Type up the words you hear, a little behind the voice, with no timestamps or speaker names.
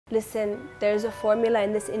Listen, there's a formula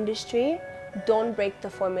in this industry. Don't break the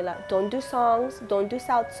formula. Don't do songs, don't do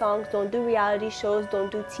South songs, don't do reality shows,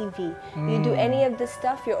 don't do TV. You do any of this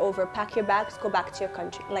stuff, you're over. Pack your bags, go back to your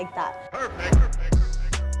country. Like that.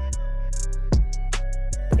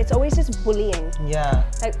 It's always just bullying. Yeah.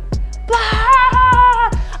 Like,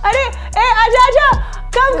 Arey, hey, aja,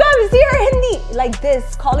 come, see her Hindi. Like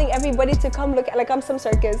this, calling everybody to come look at, like I'm some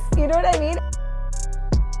circus. You know what I mean?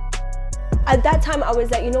 At that time, I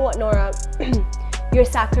was like, you know what, Nora? You're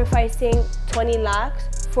sacrificing 20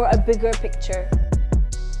 lakhs for a bigger picture.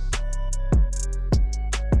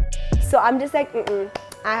 So I'm just like,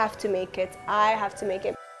 I have to make it. I have to make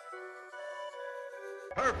it.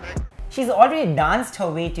 Perfect. She's already danced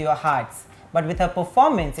her way to your hearts, but with her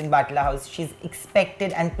performance in Batla House, she's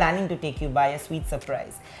expected and planning to take you by a sweet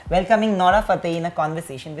surprise. Welcoming Nora Fatehi in a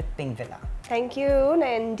conversation with PINKVILLA. Thank you,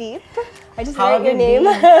 Nandeep. I just How read your name.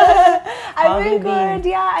 I've been good.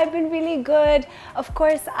 Yeah, I've been really good. Of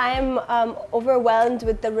course, I'm overwhelmed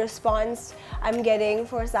with the response I'm getting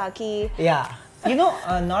for Saki. Yeah. You know,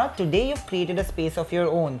 Nora, today you've created a space of your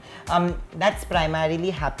own. That's primarily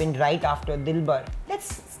happened right after Dilbar.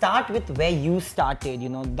 Let's start with where you started, you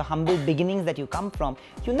know, the humble beginnings that you come from.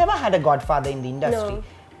 You never had a godfather in the industry. No.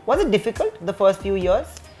 Was it difficult the first few years?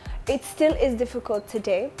 It still is difficult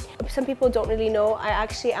today. Some people don't really know, I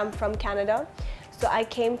actually am from Canada. So I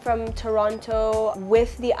came from Toronto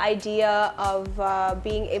with the idea of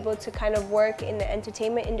being able to kind of work in the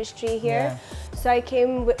entertainment industry here. Yeah. So I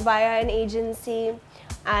came via an agency,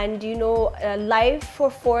 and you know, life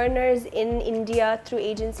for foreigners in India through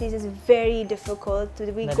agencies is very difficult.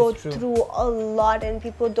 We go through a lot, and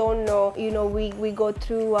people don't know. You know, we go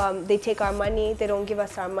through, they take our money, they don't give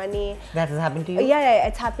us our money. That has happened to you? Yeah,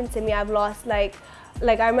 it's happened to me. I've lost like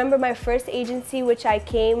I remember my first agency, which I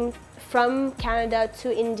came from Canada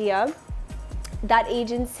to India. That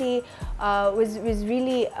agency was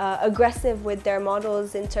really aggressive with their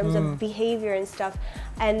models in terms of behavior and stuff,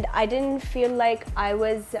 and I didn't feel like I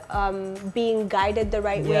was being guided the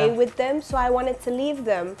right way with them, so I wanted to leave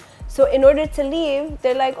them. So in order to leave,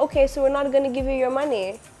 they're like, okay, so we're not going to give you your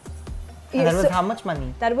money. And that was how much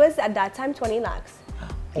money? That was at that time 20 lakhs.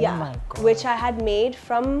 Oh my God. Which I had made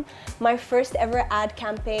from my first ever ad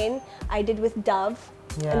campaign I did with Dove.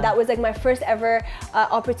 Yeah. And that was like my first ever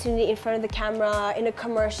opportunity in front of the camera, in a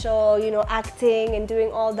commercial, you know, acting and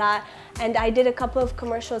doing all that. And I did a couple of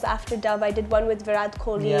commercials after Dove. I did one with Virat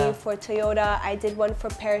Kohli for Toyota. I did one for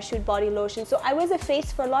Parachute Body Lotion. So I was a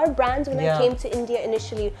face for a lot of brands when I came to India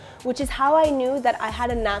initially, which is how I knew that I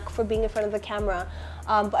had a knack for being in front of the camera.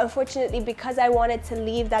 But unfortunately, because I wanted to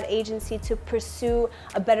leave that agency to pursue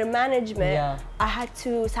a better management, I had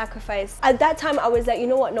to sacrifice. At that time, I was like, you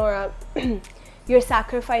know what, Nora? You're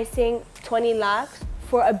sacrificing 20 lakhs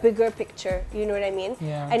for a bigger picture, you know what I mean?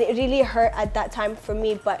 Yeah. And it really hurt at that time for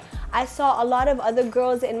me, but I saw a lot of other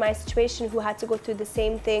girls in my situation who had to go through the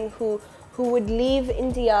same thing, who would leave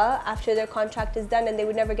India after their contract is done and they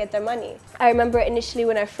would never get their money. I remember initially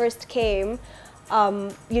when I first came,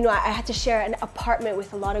 you know, I had to share an apartment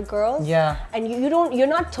with a lot of girls. Yeah. And you're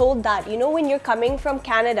not told that, you know, when you're coming from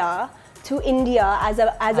Canada to India as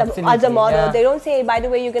a model, they don't say, by the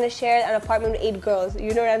way, you're gonna share an apartment with 8 girls.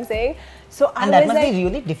 You know what I'm saying? So and that must be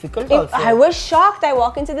really difficult also. I was shocked. I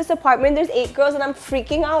walk into this apartment, there's 8 girls and I'm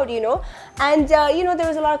freaking out, you know? And you know, there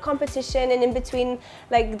was a lot of competition, and in between,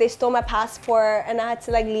 like, they stole my passport and I had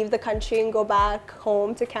to like leave the country and go back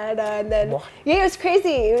home to Canada, and then yeah, it was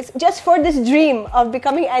crazy. It was just for this dream of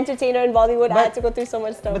becoming an entertainer in Bollywood. I had to go through so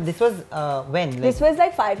much stuff. But this was when? Like, this was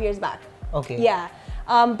like 5 years back. Okay. Yeah.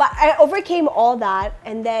 But I overcame all that,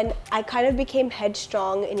 and then I kind of became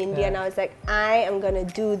headstrong in India, and I was like, I am gonna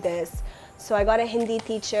do this. So I got a Hindi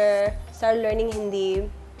teacher, started learning Hindi.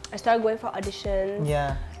 I started going for auditions.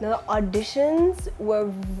 Yeah. Now the auditions were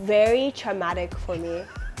very traumatic for me.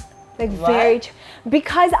 Like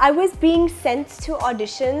because I was being sent to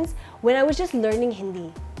auditions when I was just learning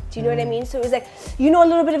Hindi. Do you know what I mean? So it was like, you know a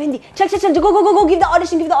little bit of Hindi. Check, go, give the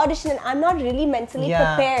audition. And I'm not really mentally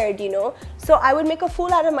prepared, you know? So I would make a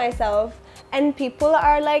fool out of myself, and people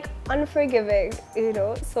are like unforgiving, you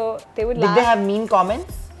know? So they would laugh. Did they have mean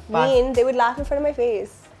comments? They would laugh in front of my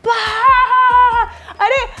face.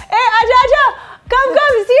 Arey, hey, aja, come,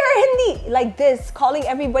 see her Hindi. Like this, calling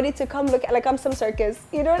everybody to come look at, like I'm some circus.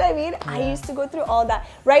 You know what I mean? I used to go through all that.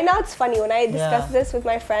 Right now it's funny, when I discuss this with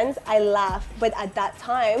my friends, I laugh. But at that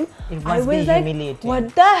time, I was like,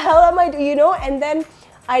 what the hell am I doing? You know? And then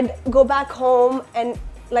I'd go back home and,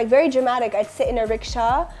 like, very dramatic, I'd sit in a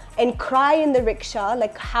rickshaw and cry in the rickshaw,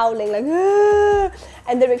 like howling, like,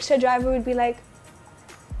 and the rickshaw driver would be like,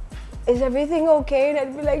 is everything okay? And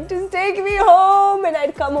I'd be like, just take me home. And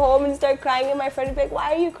I'd come home and start crying, and my friend would be like,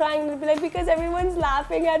 why are you crying? And I'd be like, because everyone's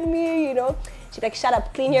laughing at me, you know. She'd be like, shut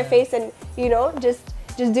up, clean your face, and you know, just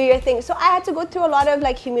do your thing. So I had to go through a lot of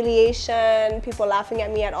like humiliation, people laughing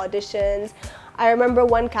at me at auditions. I remember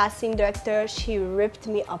one casting director, she ripped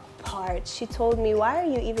me apart. She told me, why are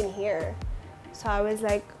you even here? So I was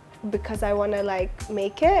like, because I want to like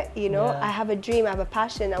make it, you know. I have a dream, I have a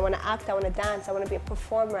passion, I want to act, I want to dance, I want to be a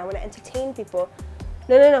performer, I want to entertain people.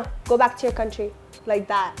 No, go back to your country, like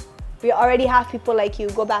that. We already have people like you,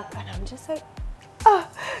 go back. And I'm just like,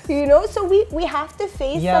 you know, so we have to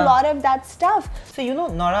face a lot of that stuff. So, you know,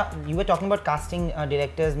 Nora, you were talking about casting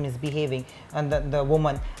directors misbehaving and the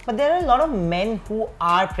woman, but there are a lot of men who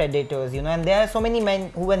are predators, you know, and there are so many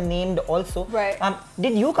men who were named also. Right.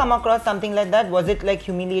 Did you come across something like that? Was it like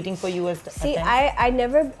humiliating for you as See, I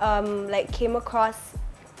never like came across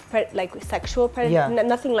like sexual predator,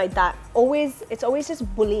 nothing like that. It's always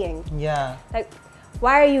just bullying. Yeah. Like,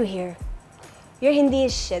 why are you here? Your Hindi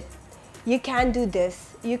is shit. You can't do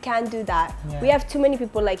this, you can't do that. We have too many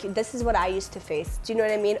people like you. This is what I used to face. Do you know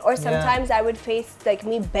what I mean? Or sometimes I would face like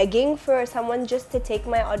me begging for someone just to take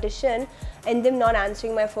my audition and them not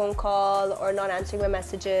answering my phone call or not answering my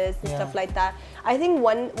messages and stuff like that. I think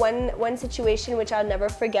one situation which I'll never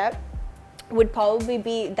forget would probably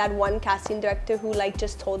be that one casting director who like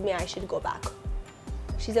just told me I should go back.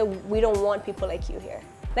 She said, we don't want people like you here.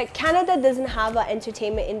 Like Canada doesn't have an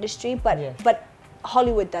entertainment industry, but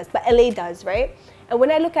Hollywood does, but LA does, right? And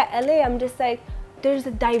when I look at LA, I'm just like, there's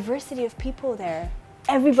a diversity of people there.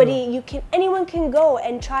 Everybody, anyone can go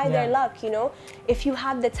and try their luck, you know? If you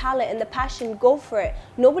have the talent and the passion, go for it.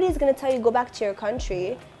 Nobody's gonna tell you go back to your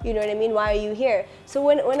country, you know what I mean? Why are you here? So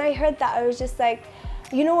when I heard that, I was just like,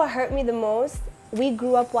 you know what hurt me the most? We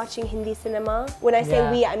grew up watching Hindi cinema. When I say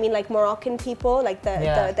we, I mean like Moroccan people, like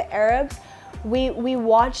the Arabs. We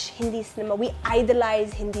watch Hindi cinema, we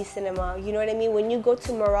idolize Hindi cinema, you know what I mean? When you go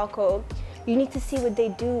to Morocco, you need to see what they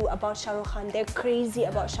do about Shah Rukh Khan. They're crazy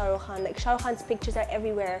about Shah Rukh Khan. Like Shah Rukh Khan's pictures are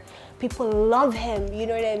everywhere. People love him, you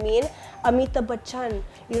know what I mean? Amitabh Bachchan,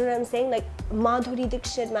 you know what I'm saying? Like Madhuri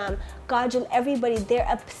Dixit, ma'am, Kajol, everybody, they're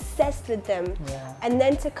obsessed with them. And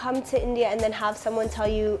then to come to India and then have someone tell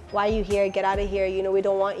you, why are you here, get out of here, you know, we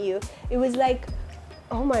don't want you. It was like,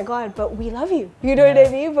 oh my God, but we love you. You know what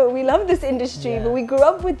I mean? But we love this industry, but we grew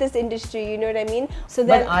up with this industry, you know what I mean? So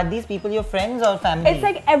then, but are these people your friends or family? It's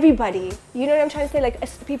like everybody. You know what I'm trying to say? Like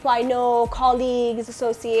people I know, colleagues,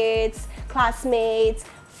 associates, classmates,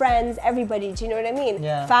 friends, everybody. Do you know what I mean?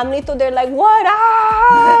 Family, so they're like, what?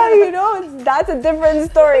 You know, that's a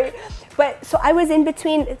different story. But so I was in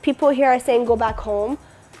between. People here are saying, go back home.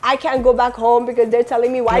 I can't go back home because they're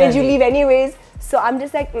telling me, why did you leave anyways? So I'm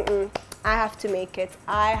just like, I have to make it.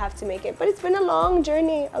 I have to make it. But it's been a long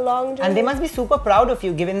journey, And they must be super proud of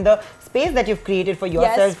you, given the space that you've created for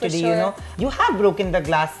yourself today, you know. You have broken the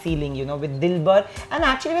glass ceiling, you know, with Dilbar and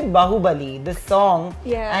actually with Baahubali, the song.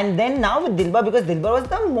 And then now with Dilbar, because Dilbar was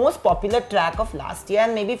the most popular track of last year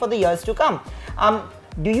and maybe for the years to come.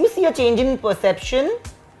 Do you see a change in perception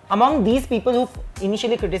among these people who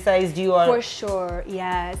initially criticized you? Or for sure,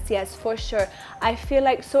 yes, for sure. I feel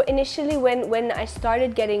like, so initially when I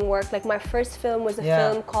started getting work, like my first film was a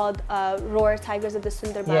film called Roar Tigers of the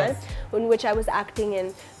Sundarban, in which I was acting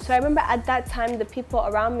in. So I remember at that time, the people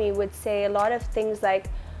around me would say a lot of things like,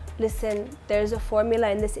 listen, there's a formula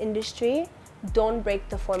in this industry. Don't break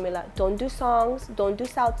the formula. Don't do songs, don't do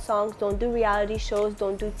South songs, don't do reality shows,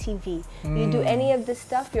 don't do TV. You do any of this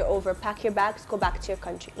stuff, you're over. Pack your bags, go back to your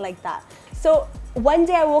country, like that. So one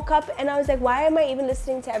day I woke up and I was like, why am I even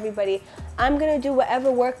listening to everybody? I'm gonna do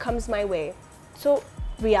whatever work comes my way. So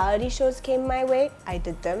reality shows came my way, I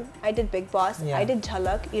did them. I did Bigg Boss, I did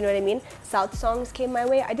Jhalak, you know what I mean? South songs came my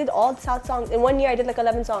way, I did all the South songs. In 1 year I did like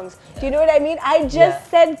 11 songs. Do you know what I mean? I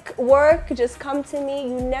just said work, just come to me.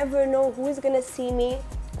 You never know who's gonna see me.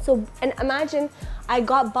 So, and imagine I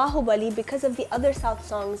got Baahubali because of the other South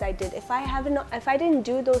songs I did. If I didn't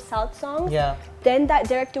do those South songs, then that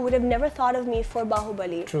director would have never thought of me for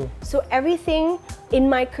Baahubali. True. So everything in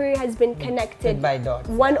my career has been connected. By dots.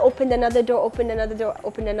 One opened another door, opened another door,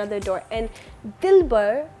 opened another door. And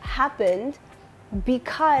Dilbar happened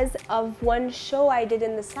because of one show I did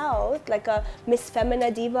in the South, like a Miss Femina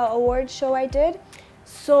Diva Award show I did.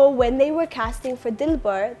 So when they were casting for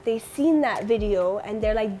Dilbar, they seen that video and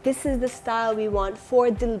they're like, this is the style we want for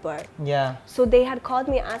Dilbar. So they had called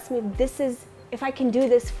me and asked me if I can do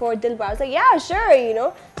this for Dilbar. I was like, yeah, sure, you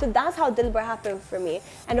know. So that's how Dilbar happened for me.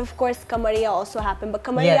 And of course, Kamariya also happened. But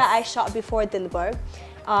Kamariya I shot before Dilbar.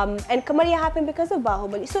 And Kamariya happened because of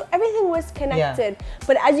Baahubali. So everything was connected.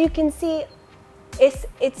 But as you can see,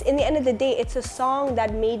 it's in the end of the day, it's a song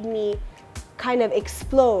that made me kind of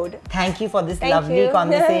explode. Thank you for this lovely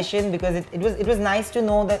conversation, because it was nice to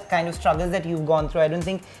know the kind of struggles that you've gone through. I don't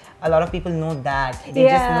think a lot of people know that. They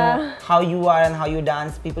just know how you are and how you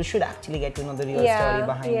dance. People should actually get to know the real story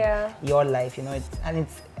behind your life, you know.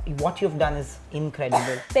 It's what you've done is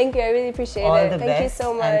incredible. Thank you, I really appreciate All it. the Thank best, you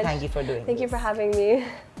so much. and thank you for doing Thank this. you for having me.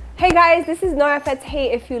 Hey guys, this is Nora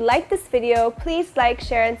Fatehi. If you like this video, please like,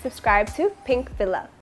 share and subscribe to Pink Villa.